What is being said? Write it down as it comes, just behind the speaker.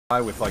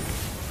with like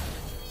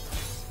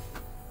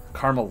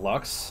Karma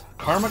Lux.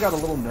 Karma got a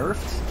little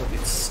nerfed, but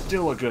it's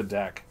still a good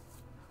deck.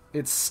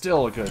 It's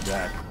still a good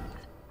deck.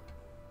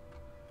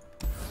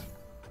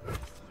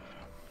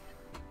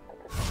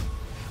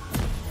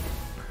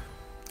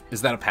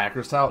 Is that a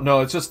Packers towel?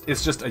 No, it's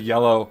just a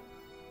yellow,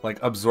 like,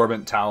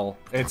 absorbent towel.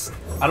 I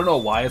don't know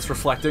why it's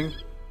reflecting.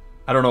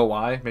 I don't know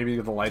why. Maybe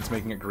the light's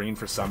making it green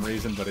for some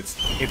reason, but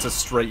it's a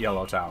straight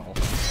yellow towel.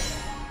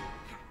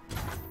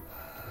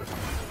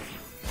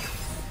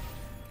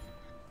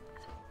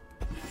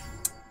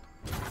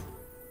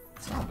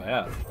 It's not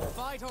bad.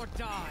 Fight or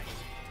die.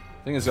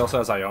 Thing is, he also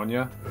has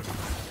Ionia.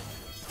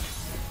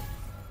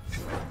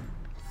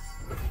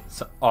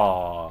 So,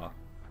 aw,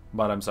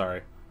 but I'm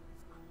sorry.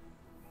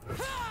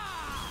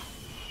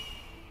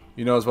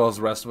 You know as well as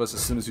the rest of us,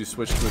 as soon as you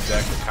switch to a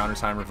deck that counters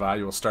Time Revive,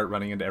 you will start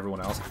running into everyone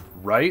else.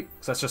 Right?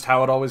 'Cause that's just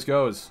how it always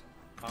goes.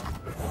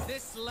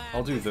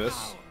 I'll do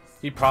this.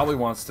 He probably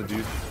wants to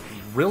do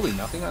really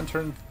nothing on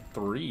turn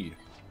 3.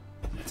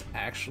 It's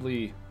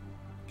actually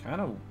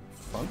kind of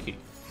funky.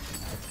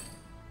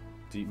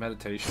 Deep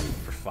Meditation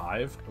for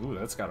 5. Ooh,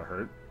 that's gotta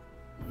hurt.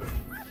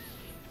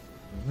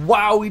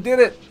 Wow, he did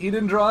it! He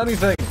didn't draw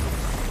anything!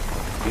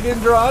 He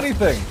didn't draw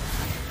anything!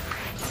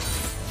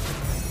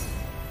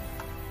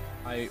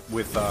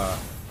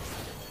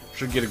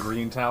 Should get a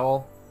green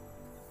towel.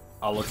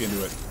 I'll look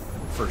into it.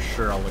 For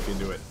sure, I'll look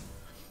into it.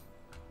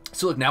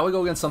 So look, now we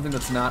go against something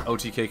that's not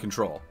OTK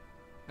control.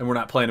 And we're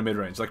not playing a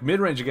mid-range. Like,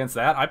 mid-range against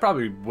that, I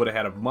probably would have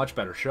had a much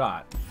better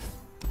shot.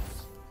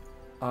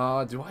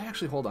 Do I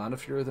actually hold on to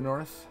Fury of the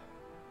North?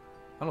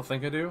 I don't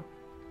think I do.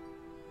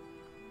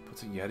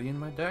 Puts a Yeti in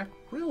my deck?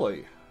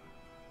 Really?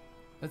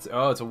 It's a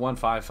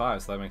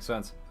 1/5/5, so that makes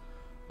sense.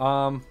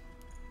 Do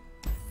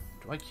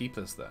I keep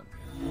this then?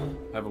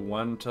 I have a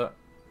 1 to...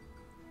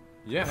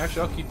 Yeah,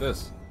 actually I'll keep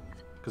this.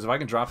 Because if I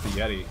can drop the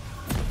Yeti,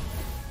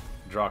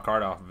 draw a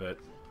card off of it.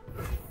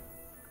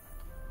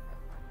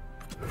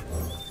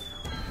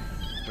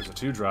 There's a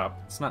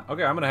 2-drop. It's not...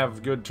 Okay, I'm going to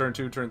have good turn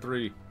 2, turn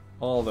 3.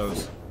 All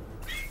those.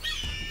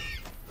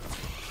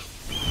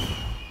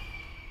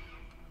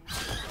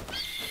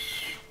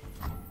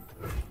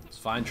 It's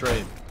a fine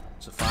trade.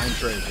 It's a fine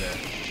trade there.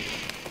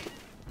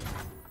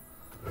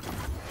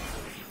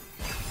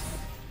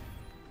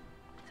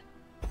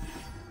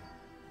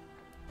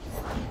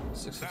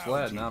 Six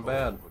flat, not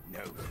bad.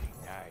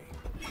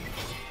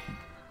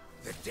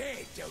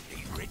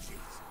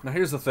 Now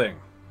here's the thing.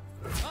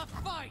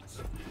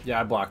 Yeah,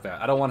 I blocked that.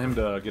 I don't want him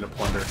to get a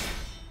plunder.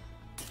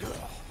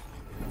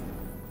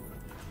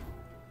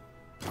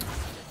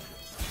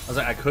 I was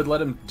like, I could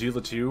let him deal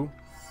the 2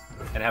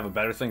 and have a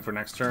better thing for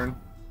next turn.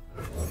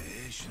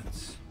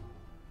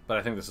 But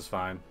I think this is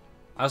fine.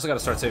 I also got to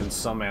start saving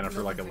some mana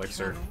for like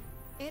Elixir.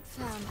 It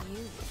found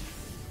you.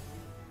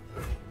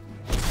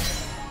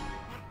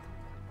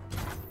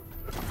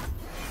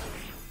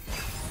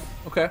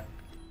 Okay.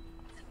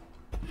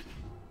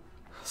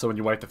 So when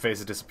you wipe the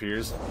face, it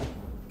disappears.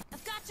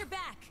 I've got your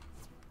back.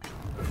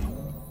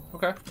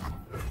 Okay.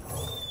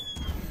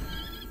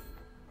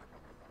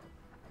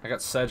 I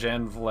got Sedge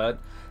and Vlad.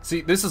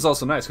 See, this is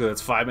also nice because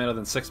it's 5 mana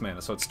then 6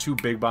 mana, so it's 2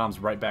 big bombs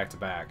right back to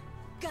back.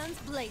 Guns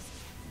blazing.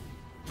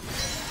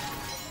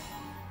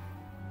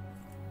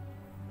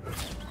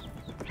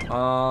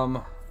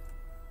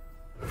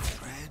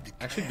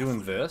 Actually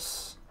doing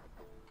this.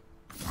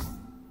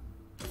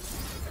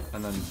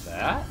 And then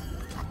that?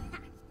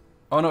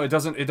 Oh no, it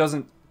doesn't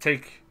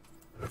take,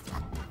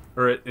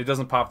 or it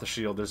doesn't pop the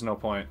shield, there's no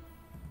point.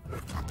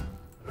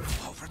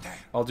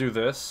 I'll do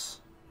this.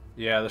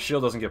 Yeah, the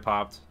shield doesn't get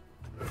popped.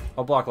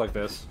 I'll block like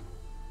this.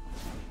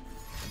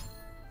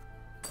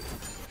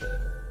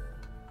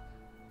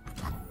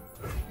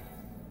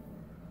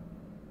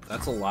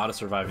 That's a lot of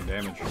surviving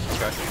damage.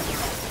 Okay.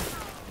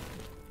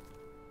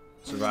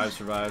 Survives,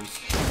 survives,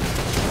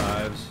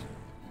 survives.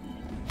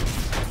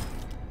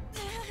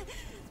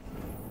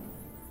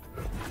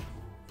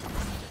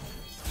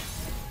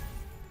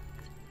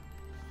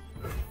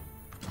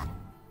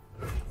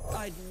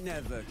 I'd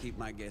never keep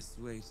my guests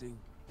waiting.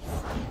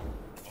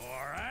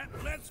 Alright,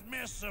 let's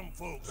mess some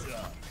folks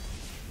up.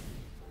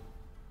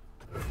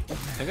 I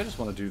think I just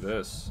want to do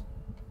this.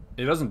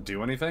 It doesn't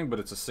do anything, but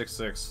it's a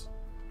 6/6.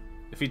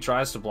 If he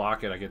tries to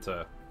block it, I get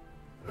to...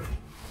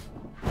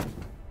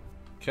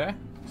 Okay,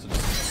 so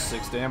just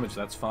 6 damage,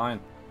 that's fine.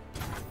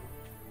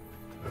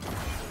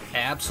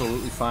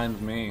 Absolutely fine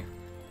with me.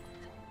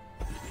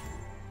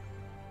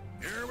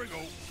 Here we go.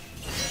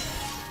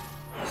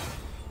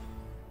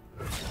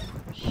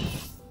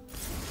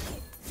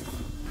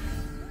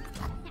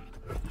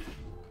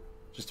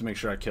 Just to make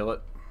sure I kill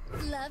it.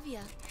 Love ya.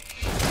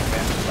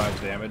 And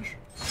survive damage.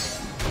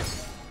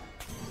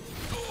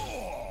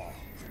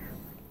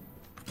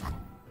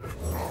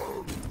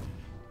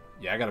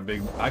 Yeah, I got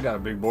a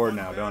big board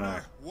now, don't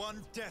I?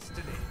 One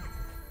destiny.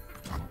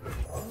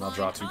 I'll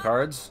draw 2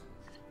 cards.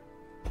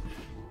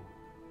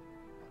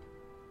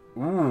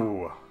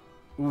 Ooh.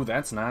 Ooh,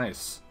 that's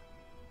nice.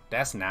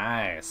 That's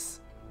nice.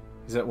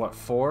 Is it what,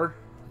 4?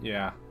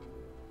 Yeah.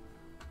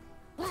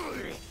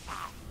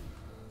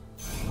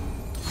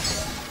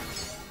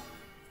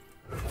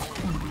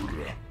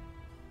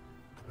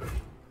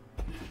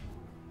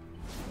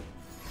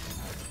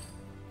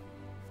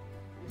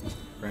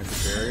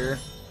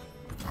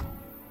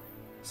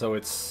 So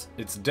it's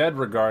dead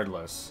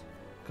regardless.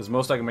 Because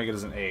most I can make it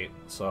is an 8,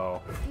 so...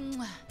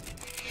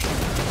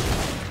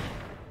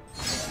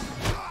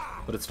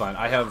 But it's fine.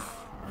 I have...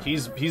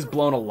 He's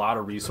blown a lot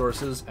of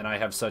resources, and I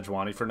have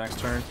Sejuani for next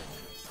turn.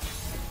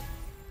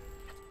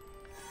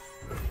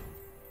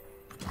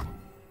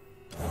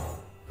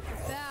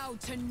 Bow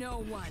to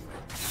no one.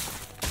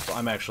 So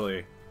I'm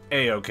actually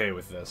A-okay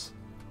with this.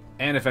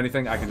 And if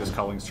anything, I can just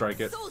Culling Strike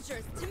it.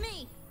 Soldiers, to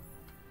me.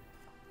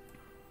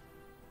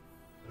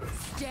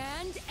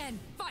 Stand and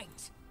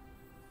fight.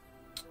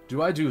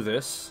 Do I do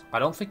this? I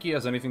don't think he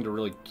has anything to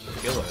really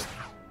kill it.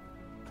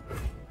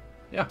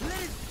 Yeah. Let it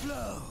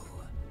flow.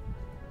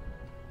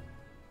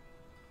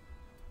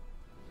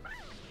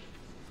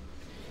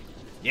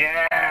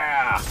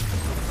 Yeah!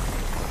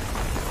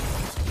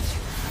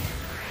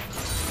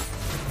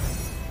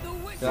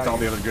 With all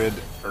the other good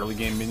early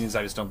game minions,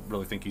 I just don't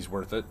really think he's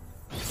worth it.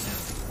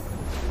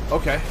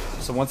 Okay,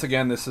 so once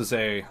again, this is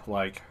a,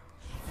 like...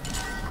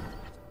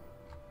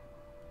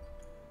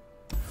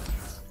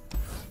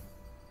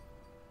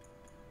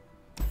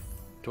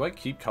 Do I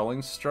keep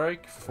Culling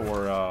Strike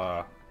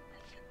for,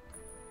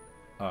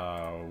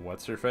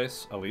 what's her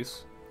face?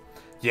 Elise?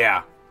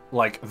 Yeah,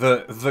 like,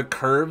 the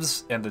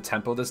curves and the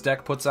tempo this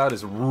deck puts out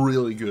is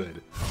really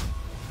good.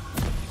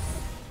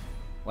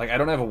 Like, I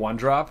don't have a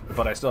 1-drop,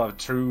 but I still have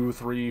 2,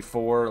 3,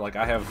 4, like,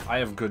 I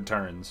have good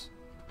turns.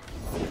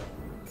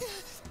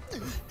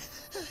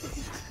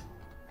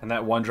 And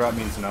that 1-drop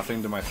means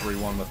nothing to my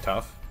 3-1 with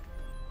Tough.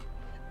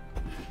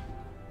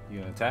 You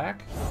gonna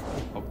attack?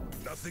 Oh.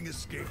 Nothing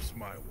escapes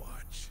my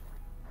watch.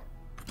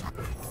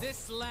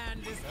 This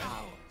land is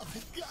ours. I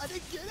gotta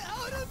get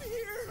out of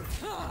here!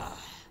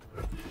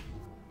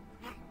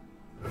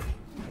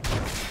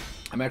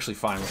 I'm actually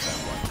fine with that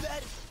one.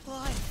 That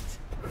fight!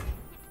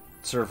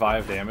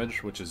 Survive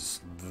damage, which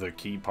is the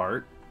key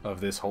part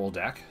of this whole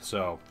deck,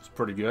 so it's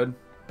pretty good.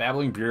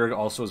 Babbling Beard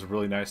also is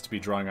really nice to be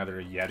drawing either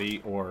a Yeti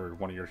or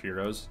one of your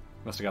heroes.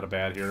 Must have got a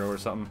bad hero or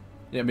something.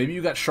 Yeah, maybe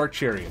you got Shark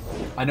Chariot.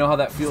 I know how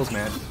that feels,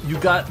 man. You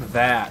got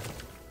that.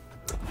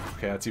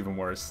 Okay, that's even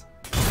worse.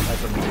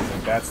 That's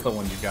amazing. That's the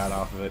one you got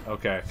off of it.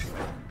 Okay.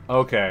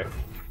 Okay.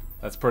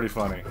 That's pretty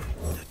funny.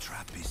 The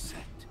trap is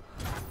set.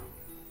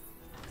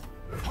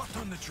 Hot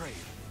on the trail.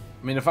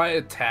 I mean, if I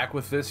attack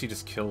with this, he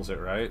just kills it,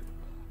 right?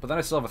 But then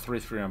I still have a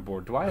 3/3 on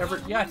board. Do I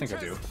ever? Yeah, I think I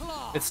do.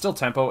 It's still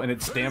tempo, and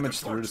it's damage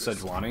through to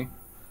Sejuani.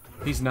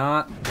 He's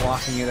not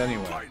blocking it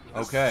anyway.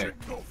 Okay.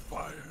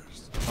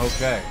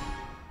 Okay.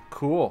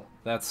 Cool.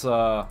 That's,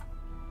 yeah,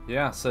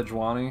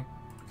 Sejuani,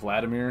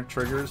 Vladimir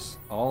triggers,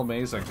 all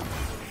amazing.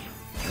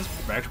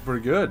 That's actually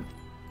pretty good.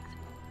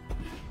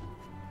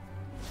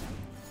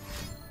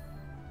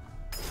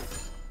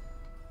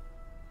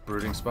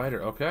 Brooding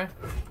Spider, okay.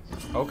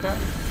 Okay.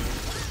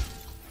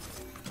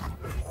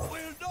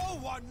 Will no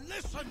one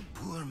listen?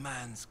 Poor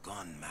man's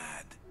gone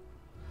mad.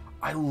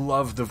 I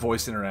love the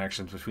voice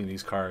interactions between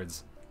these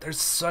cards. There's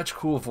such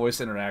cool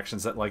voice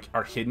interactions that, like,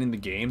 are hidden in the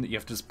game that you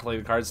have to just play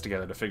the cards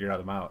together to figure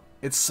them out.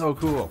 It's so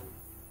cool.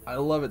 I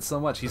love it so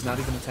much. He's not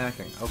even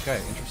attacking.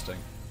 Okay, interesting.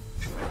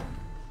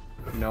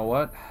 You know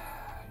what?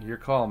 Your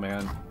call,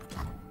 man.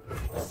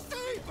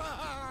 Stay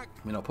back!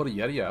 I mean, I'll put a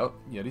Yeti out.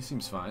 Yeti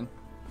seems fine.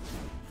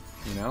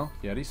 You know?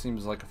 Yeti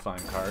seems like a fine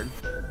card.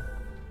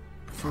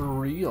 For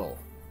real.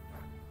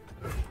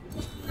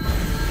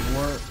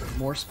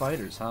 More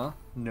spiders, huh?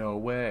 No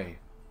way.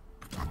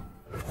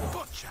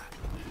 Gotcha!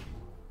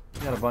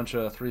 You got a bunch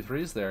of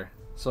 3/3s there.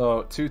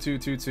 So 2/2,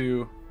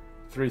 2/2,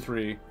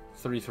 3/3,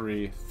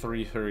 3/3,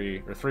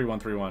 3/3, or 3/1,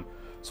 3/1.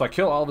 So I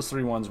kill all of his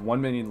 3/1s, 1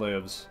 minion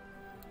lives,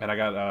 and I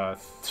got a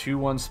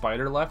 2/1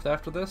 spider left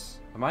after this.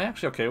 Am I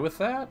actually okay with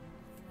that?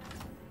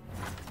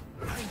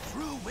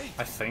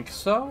 I think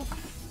so.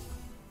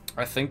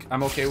 I think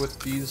I'm okay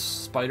with these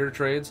spider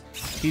trades.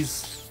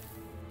 He's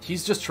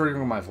just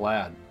triggering my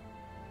Vlad.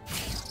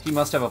 He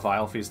must have a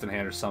Vile Feast in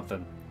hand or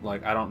something.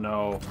 Like, I don't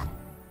know.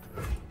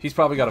 He's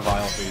probably got a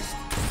Vile Feast.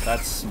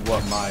 That's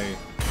what my...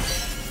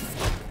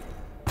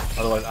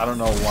 Otherwise, I don't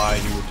know why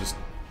he would just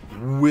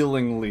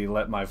willingly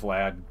let my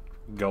Vlad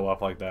go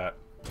up like that.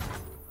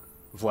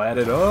 Vlad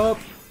it up!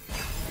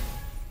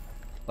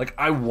 Like,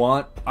 I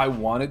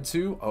wanted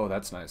to... Oh,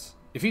 that's nice.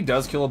 If he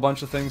does kill a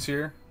bunch of things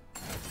here...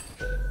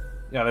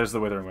 Yeah, there's the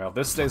Withering Wail.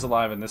 This stays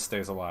alive and this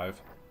stays alive.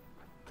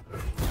 They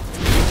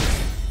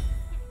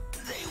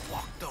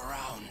walked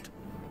around.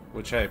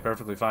 Which, hey,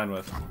 perfectly fine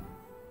with.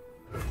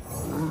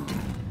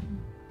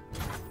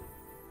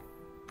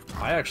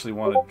 I actually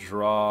want to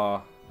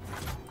draw...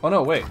 Oh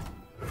no, wait.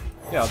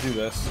 Yeah, I'll do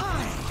this.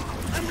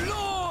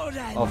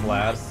 I'll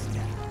Vlad.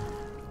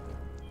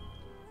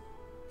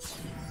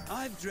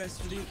 I've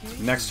dressed for the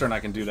occasion. Next turn I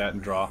can do that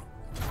and draw.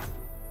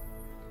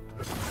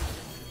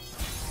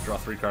 Draw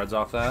 3 cards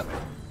off that.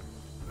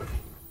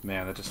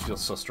 Man, that just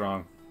feels so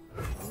strong.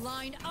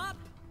 Line up.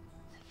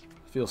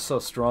 Feels so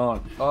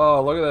strong.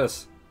 Oh, look at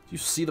this. Do you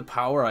see the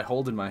power I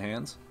hold in my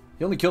hands?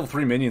 He only killed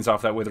 3 minions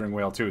off that Withering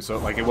Wail too, so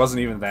like it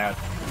wasn't even that.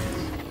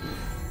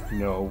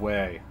 No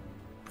way.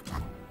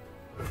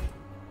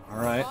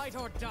 Alright. Fight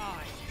or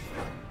die.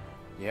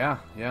 Yeah,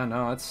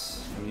 no,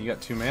 it's... I mean, you got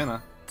 2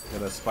 mana. You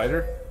got a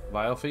Spider,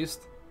 Vile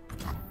Feast.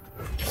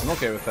 I'm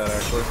okay with that,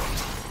 actually.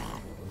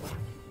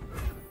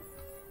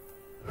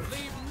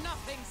 Leave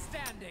nothing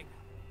standing.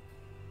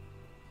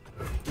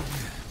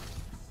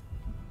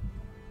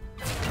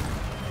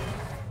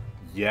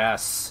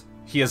 Yes!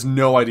 He has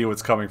no idea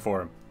what's coming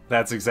for him.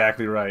 That's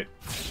exactly right.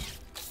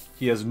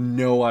 He has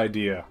no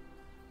idea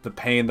the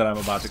pain that I'm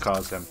about to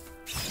cause him.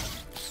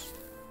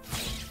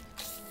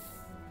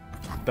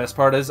 Best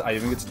part is, I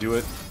even get to do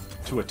it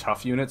to a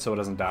tough unit so it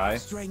doesn't die.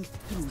 Strength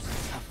through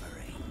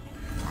suffering.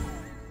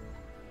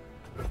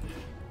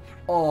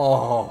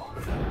 Oh.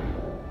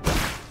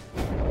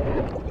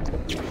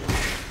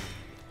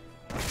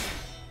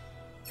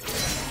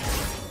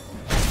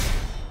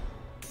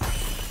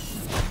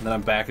 And then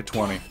I'm back at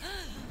 20.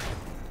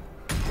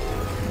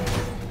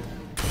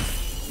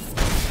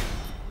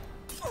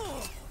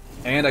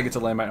 And I get to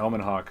lay my Omen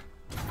Hawk.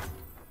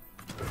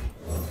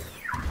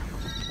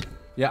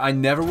 Yeah, I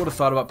never would have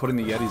thought about putting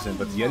the Yetis in,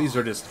 but the Yetis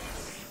are just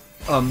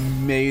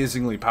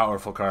amazingly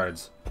powerful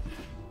cards.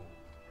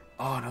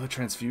 Oh, another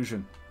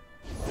Transfusion.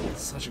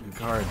 Such a good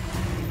card.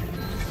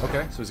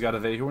 Okay, so he's got a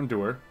They Who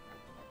Endure.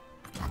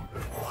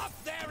 Up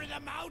there in the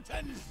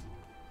mountains!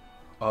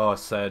 Oh,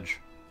 Sedge.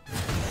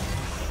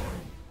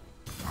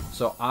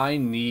 So I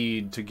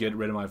need to get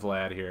rid of my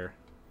Vlad here.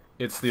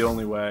 It's the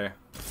only way.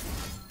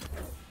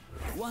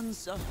 One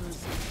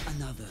suffers,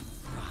 another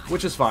thrives.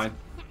 Which is fine.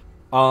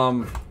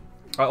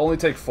 I only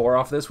take 4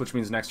 off this, which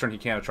means next turn he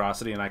can't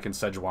Atrocity and I can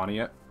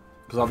Sejuani it.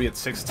 Because I'll be at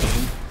 16.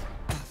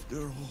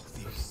 After all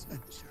these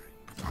centuries.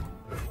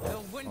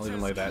 I'll even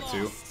lay that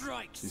too.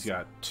 He's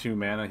got 2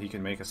 mana, he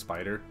can make a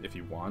Spider if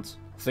he wants.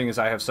 The thing is,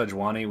 I have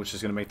Sejuani, which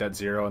is going to make that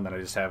 0, and then I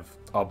just have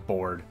a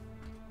board.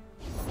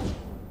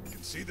 You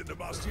can see the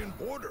Demastian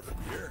border from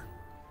here.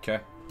 Okay.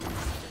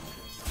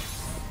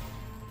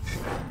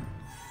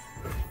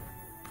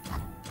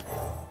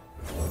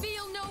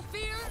 Feel no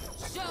fear,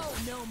 show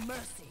no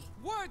mercy.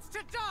 Words to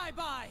die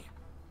by!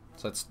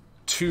 So that's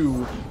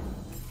 2.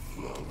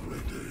 Lovely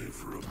day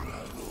for a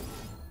battle.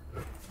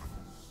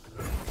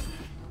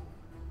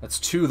 That's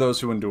 2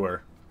 Those Who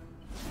Endure.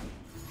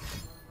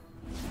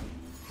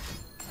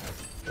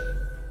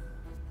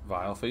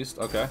 Vile Feast,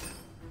 okay.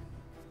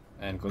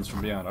 And Glimpse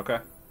from Beyond, okay.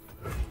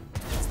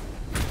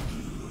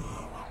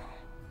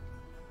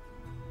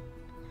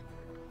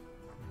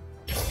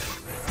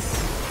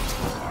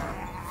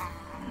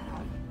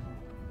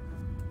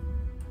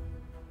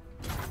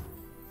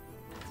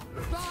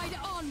 Ride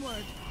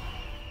onward.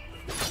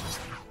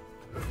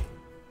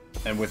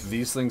 And with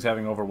these things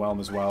having Overwhelm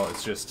as well,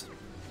 it's just...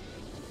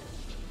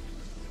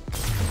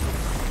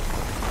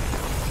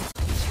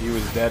 He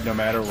was dead no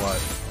matter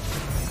what.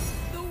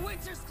 The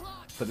Winter's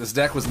Clock. But this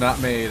deck was not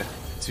made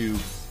to...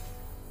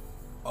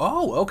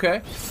 Oh,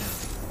 okay.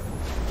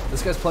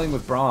 This guy's playing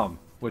with Braum,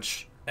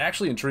 which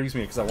actually intrigues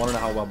me because I want to know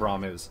how well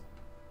Braum is.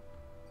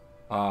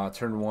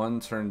 Turn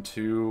 1, turn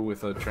 2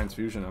 with a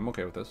Transfusion. I'm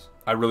okay with this.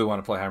 I really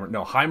want to play Heimer.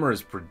 No, Heimer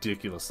is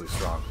ridiculously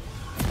strong.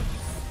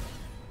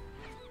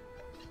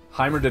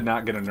 Heimer did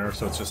not get a nerf,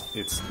 so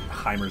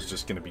Heimer's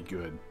just gonna be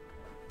good.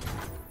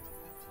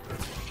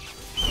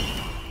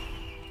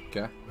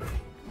 Okay.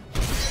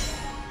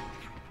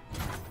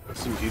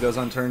 See what he does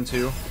on turn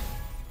 2.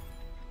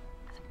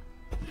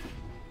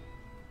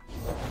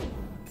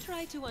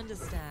 Try to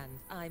understand.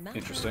 I matter.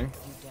 Interesting.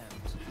 You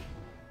don't.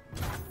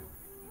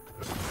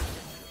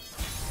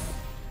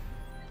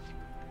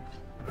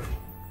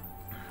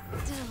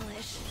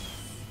 Delish.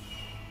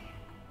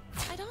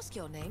 I'd ask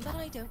your name, but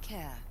I don't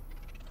care.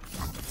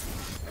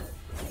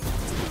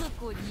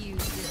 Look what you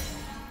did.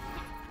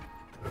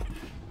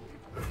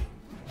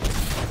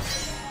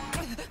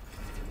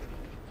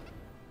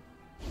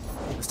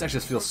 This deck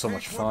just feels so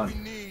much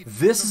fun.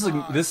 This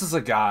is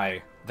a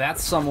guy.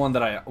 That's someone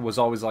that I was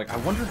always like, I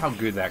wonder how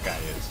good that guy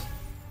is.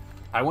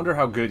 I wonder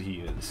how good he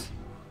is.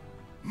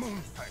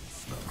 Moonfang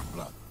smells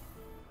blood.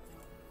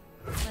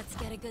 Let's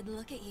get a good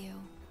look at you.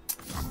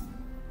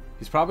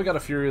 He's probably got a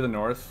Fury of the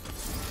North.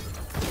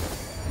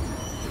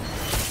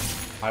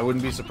 I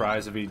wouldn't be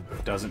surprised if he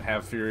doesn't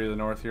have Fury of the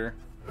North here.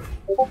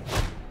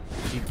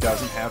 He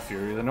doesn't have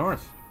Fury of the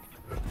North.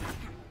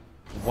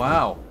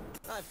 Wow.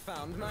 I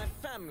found my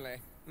family,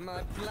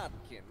 my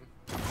bloodkin.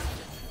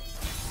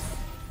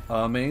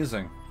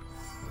 Amazing.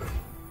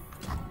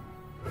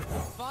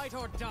 Fight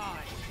or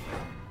die.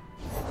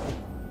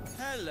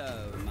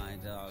 Hello, my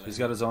darling. He's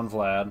got his own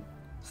Vlad.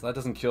 So that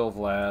doesn't kill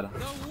Vlad.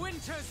 The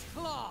Winter's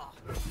Claw.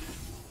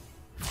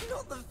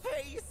 Not the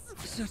face.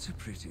 Such a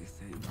pretty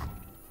thing.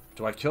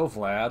 Do I kill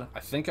Vlad?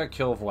 I think I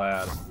kill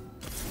Vlad.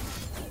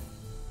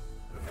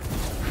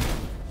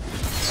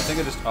 I think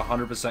I just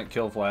 100%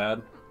 kill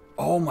Vlad.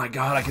 Oh my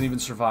god, I can even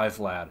survive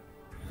Vlad.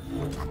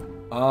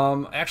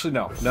 Actually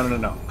no.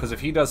 No. Because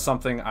if he does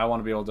something, I want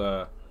to be able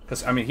to...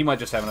 Because, I mean, he might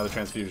just have another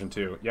Transfusion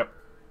too. Yep.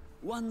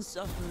 One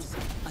suffers,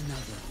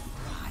 another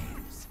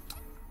thrives.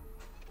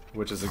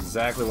 Which is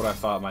exactly what I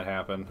thought might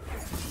happen.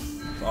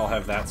 So I'll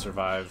have that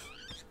survive.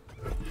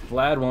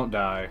 Vlad won't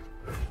die.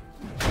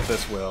 But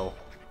this will.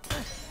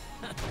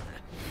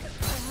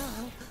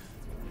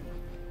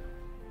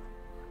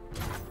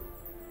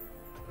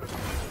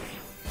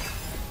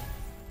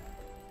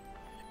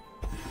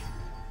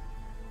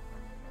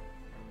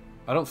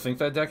 I don't think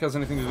that deck has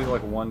anything to do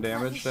like 1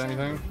 damage to Let me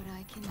show you anything. what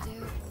I can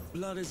do.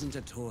 Blood isn't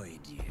a toy,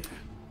 dear.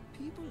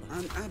 People,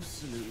 I'm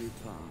absolutely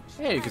parched.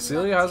 Hey, I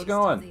Cassilia, love how's it taste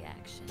going? of the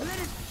action. Let it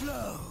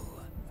flow.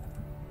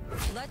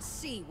 Let's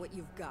see what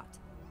you've got.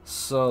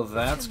 So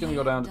that's gonna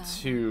go down to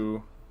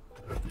 2.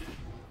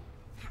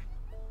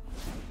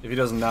 If he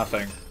does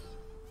nothing.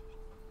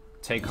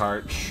 Take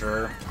heart,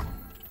 sure.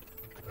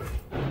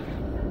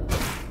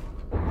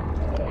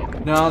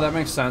 No, that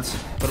makes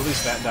sense. But at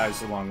least that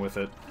dies along with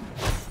it.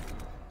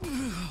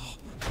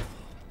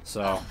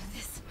 So,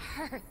 This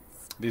hurts.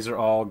 these are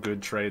all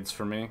good trades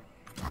for me.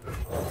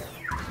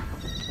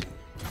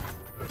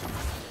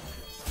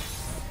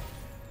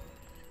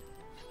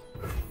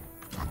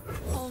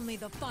 Only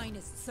the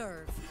finest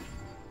serve.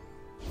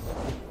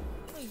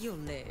 You'll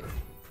live,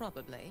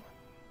 probably.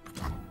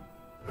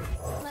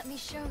 Let me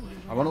show you.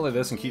 I want to lay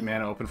this and keep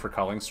mana open for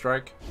Culling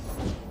Strike.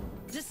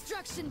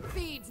 Destruction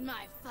feeds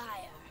my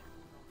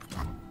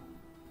fire.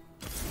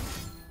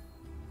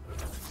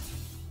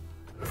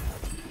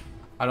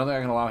 I don't think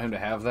I can allow him to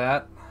have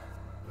that.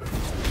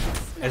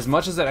 As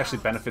much as that actually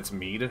benefits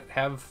me to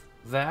have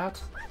that.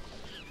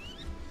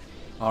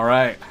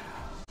 Alright.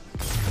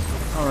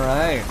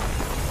 Alright.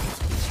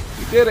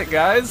 We did it,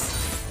 guys!